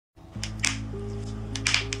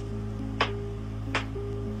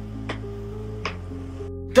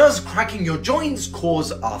Does cracking your joints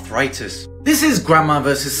cause arthritis? This is Grandma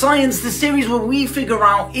vs Science, the series where we figure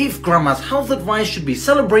out if Grandma's health advice should be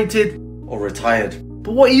celebrated or retired.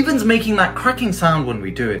 But what even's making that cracking sound when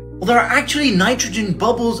we do it? Well, there are actually nitrogen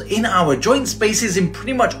bubbles in our joint spaces in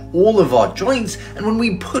pretty much all of our joints, and when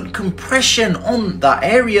we put compression on that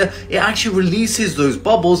area, it actually releases those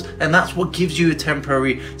bubbles, and that's what gives you a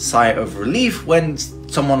temporary sigh of relief when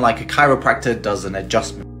someone like a chiropractor does an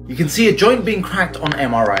adjustment. You can see a joint being cracked on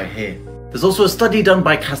MRI here. There's also a study done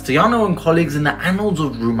by Castellano and colleagues in the Annals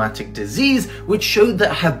of Rheumatic Disease, which showed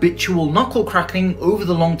that habitual knuckle cracking over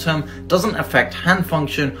the long term doesn't affect hand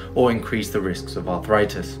function or increase the risks of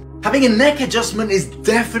arthritis. Having a neck adjustment is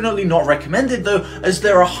definitely not recommended though, as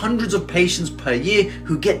there are hundreds of patients per year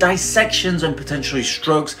who get dissections and potentially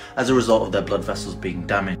strokes as a result of their blood vessels being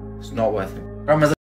damaged. It's not worth it.